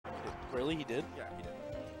really? He did? Yeah, he did.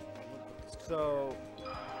 So,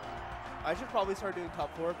 I should probably start doing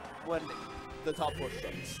top 4 when the top 4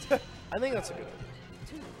 sucks. I think that's a good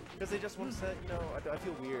idea. Because they just want to say, you know, I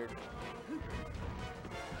feel weird.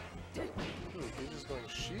 He's just going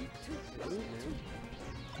Shiek.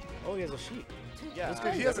 Oh, he has a Shiek.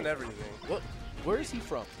 Yeah. He has an everything. What? Where is he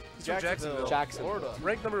from? He's from Jacksonville. Jacksonville.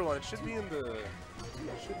 Ranked #1. It should be in the.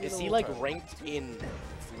 Is he like ranked in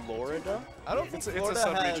Florida? I don't think It's a Florida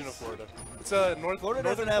sub-region has, of Florida. It's a Florida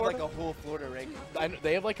doesn't have like a whole Florida ranking.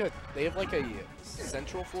 They have like a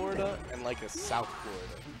Central Florida and like a South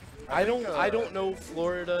Florida. I don't know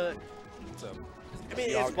Florida. I mean,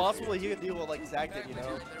 it's possible he could do what like Zach did, you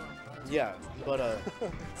know. Yeah, but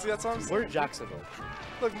See, that's what I'm saying. we're Jacksonville.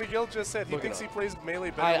 Look, Miguel just said he Look thinks it he up. plays melee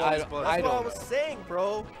better than his butt. That's what I don't was know. saying,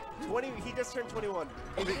 bro. 20. He just turned 21.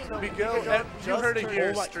 Miguel, you heard it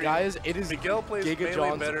here, stream. Guys, it is Miguel plays Giga melee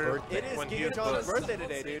John's better birthday. It is when he Giga is John's buzzed. birthday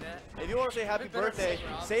today, dude. If you want to say happy birthday,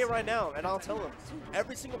 say it right now, and I'll tell him.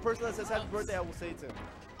 Every single person that says happy birthday, I will say it to him.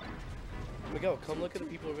 Miguel, come look at the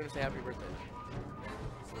people who are gonna say happy birthday.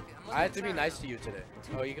 I have to be nice to you today.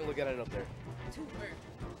 Oh, you can look at it up there.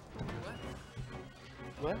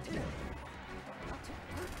 What?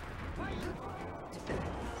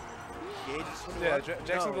 Gage is 21. Yeah,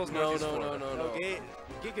 Jacksonville's No, Northeast no, Florida. no, no, No, no.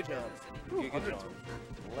 Giga John. Giga John.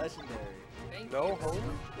 Legendary. No,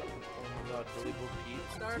 home? Oh God, Billy Bo Peep.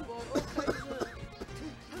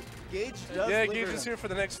 Gage does Yeah, linger. Gage is here for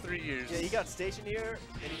the next 3 years. Yeah, he got stationed here,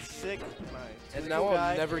 and he's sick. Nice. And He's a now cool I'll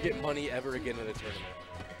guy. never get money ever again at a tournament.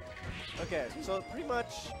 Okay, so pretty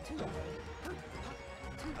much,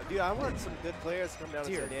 dude, I want some good players to come down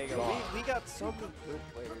to Dear San Diego. God. We got so many good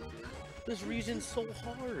players, dude. This region's so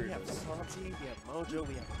hard. We have Santi, we have Mojoe,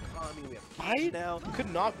 we have Kami, we have I Gage now.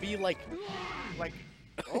 could not be like,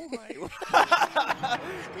 Oh my!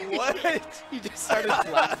 What? he just started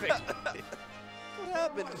laughing. What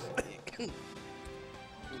happened?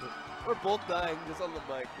 We're both dying just on the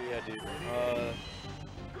mic, dude.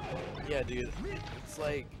 Yeah, dude. It's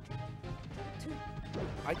like,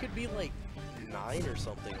 I could be like 9 or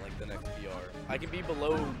something like the next PR. I can be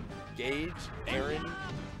below Gage, Aaron.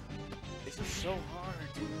 It's just so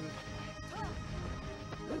hard, dude.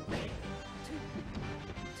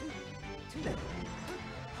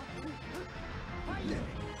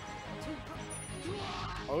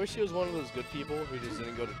 I wish he was one of those good people who just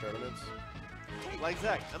didn't go to tournaments. Like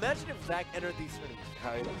Zach. Imagine if Zach entered these tournaments.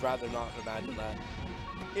 I'd rather not imagine that.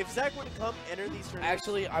 If Zach were to come enter these tournaments.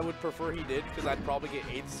 Actually, I would prefer he did because I'd probably get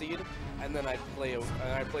 8th seed, and then I'd play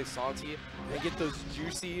Santi and get those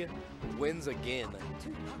juicy wins again.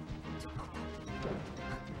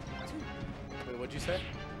 Wait, what'd you say?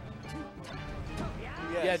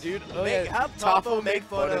 Yes. Yeah, dude. Oh, yeah. Have Tafo make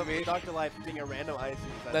fun of me. Dr. Life being a random IC.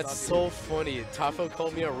 That's so funny. Tafo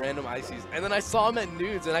called me a random ICs, and then I saw him at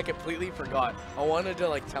nudes, and I completely forgot. I wanted to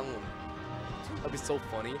like tell him. That'd be so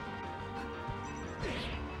funny.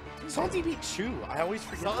 Santi beat Chu. I always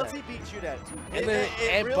forget Santi that. beat you that. And then,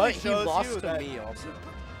 really but he shows lost you to that me also.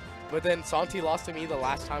 But then Santi lost to me the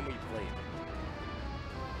last time we played.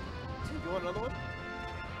 You want another one?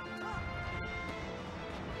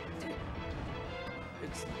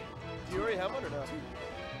 Do you already have one or no?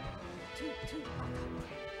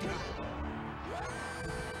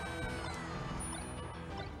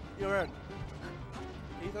 Yo, Aaron.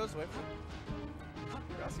 Can you throw this away from me?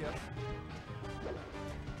 Gracias.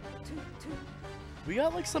 We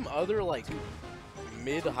got like some other like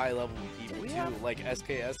mid-high level people too, like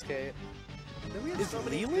SKSK. Is so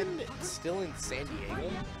many Leland still in San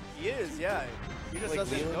Diego? He is, yeah. He just Like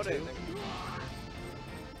doesn't Leland go to too? anything.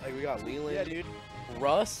 Like we got Leland, Yeah, dude.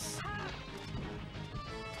 Russ.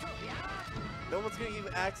 No one's gonna give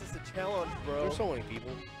access to challenge, bro. There's so many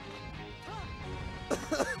people.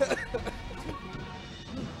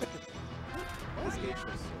 Why is Gage so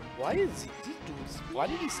sick? Why is he doing? Why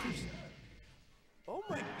did he sleep? Oh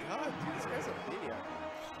my god, dude, this guy's a maniac.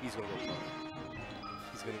 He's gonna go puff.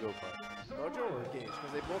 He's gonna go puff. Mojoe or Gage?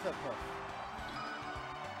 Because they both have puff.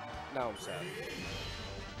 Now I'm sad.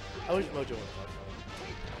 I wish Mojoe went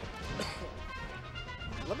puff.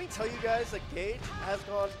 Let me tell you guys that Gage has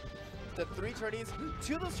gone to 3 tourneys.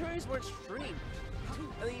 2 of those tourneys weren't streamed. And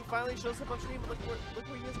then he finally shows up on stream. Look where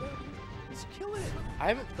he is now, dude. He's killing it. I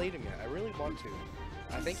haven't played him yet. I really want to.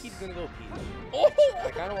 I think he's gonna go Peach. Oh!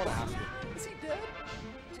 I kind of want to ask him. Is he dead?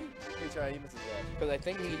 He's right, he misses that. Because I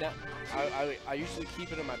think he I usually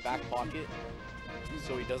keep it in my back pocket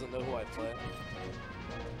so he doesn't know who I play.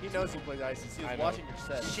 He knows he plays ICC. He I was know. watching your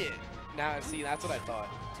set. Shit. Now, see, that's what I thought.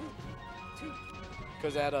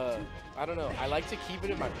 Because I don't know, I like to keep it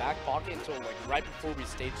in my back pocket until like right before we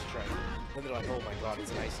stage strike. Then they're like, oh my god, it's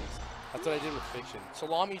an ICs. That's what I did with Fiction.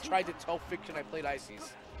 Salami tried to tell Fiction I played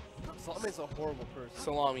Ices. Salami's a horrible person.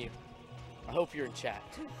 Salami, I hope you're in chat.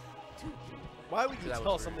 Why would you That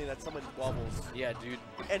tell was something that someone wobbles? Yeah, dude.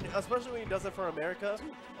 And especially when he does it for America,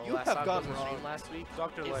 you last have time gone was wrong. stream last week.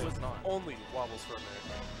 Dr. It Light was not. only wobbles for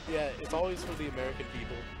America. Yeah, it's always for the American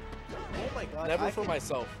people. Oh my god. Never I for could-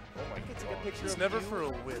 myself. Oh my god. Take a picture It's of never you. for a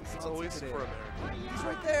win. It's always today. for America. He's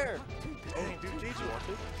right there. Hey, dude, Gage, you want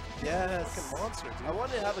it? Yes. Fucking monster, dude. I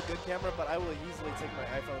wanted to have a good camera, but I will easily take my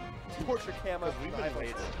iPhone portrait camera. We've the been iPhone.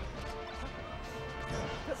 waiting.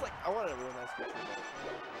 Because like I wanted a real nice picture.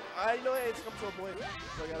 I know it's come to a point,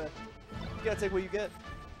 so you gotta take what you get.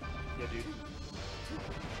 Yeah, dude.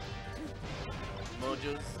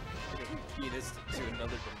 Mojoe's penis to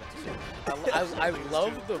another dimension. I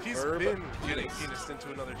love the He's verb. been getting penis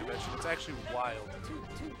into another dimension. It's actually wild.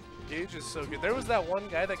 Gage is so good. There was that one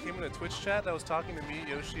guy that came in a Twitch chat that was talking to me,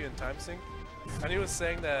 Yoshi, and TimeSync, and he was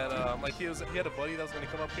saying that like he had a buddy that was going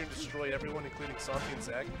to come up here and destroy everyone, including Santi and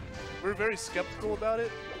Zach. We were very skeptical about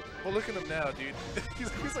it, but look at him now, dude. he's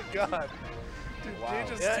a god. Dude, Wow.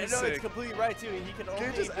 Gage is Yeah, too no, sick. it's completely right too. He can only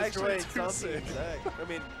Gage is actually destroy too Santi and sick. Zach. I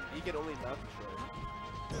mean, he can only not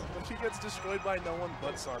destroy. But he gets destroyed by no one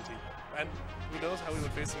but Santi. And who knows how we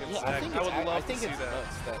would face against Yeah, Zach. I think to see it's that.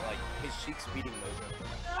 nuts that like his Sheik's beating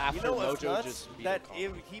Mojoe. After You know what's Mojoe nuts? just beat That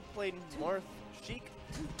him. if he played Marth Shiek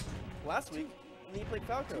last week, and he played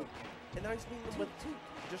Falco, and now he's beating him with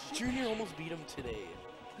just Sheik. Junior almost beat him today.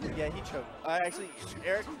 Yeah, he choked. Actually,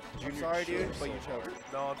 Eric, I'm Junior sorry, dude, choked but so you choked. hard.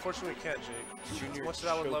 No, unfortunately we can't, Jake. Junior As much as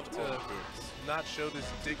I would love choked to on kids. not show this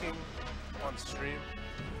digging on stream,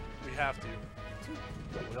 we have to.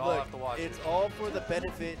 We all Look, have to watch it's it. all for the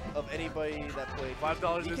benefit of anybody that played.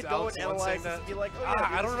 $5 You is can go Alex and one analyze saying this that. and be like, oh yeah, I this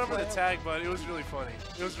don't is remember what the tag, but it was really funny.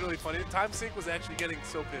 It was really funny. TimeSync was actually getting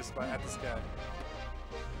so pissed at this guy.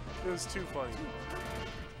 It was too funny.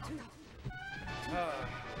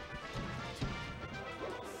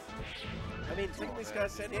 I mean, taking these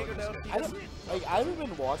guys San Diego down. I haven't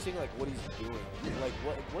been watching like what he's doing. Like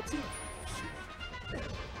what's he?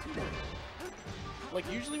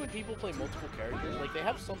 Like usually when people play multiple characters, like they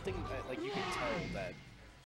have something that like you can tell that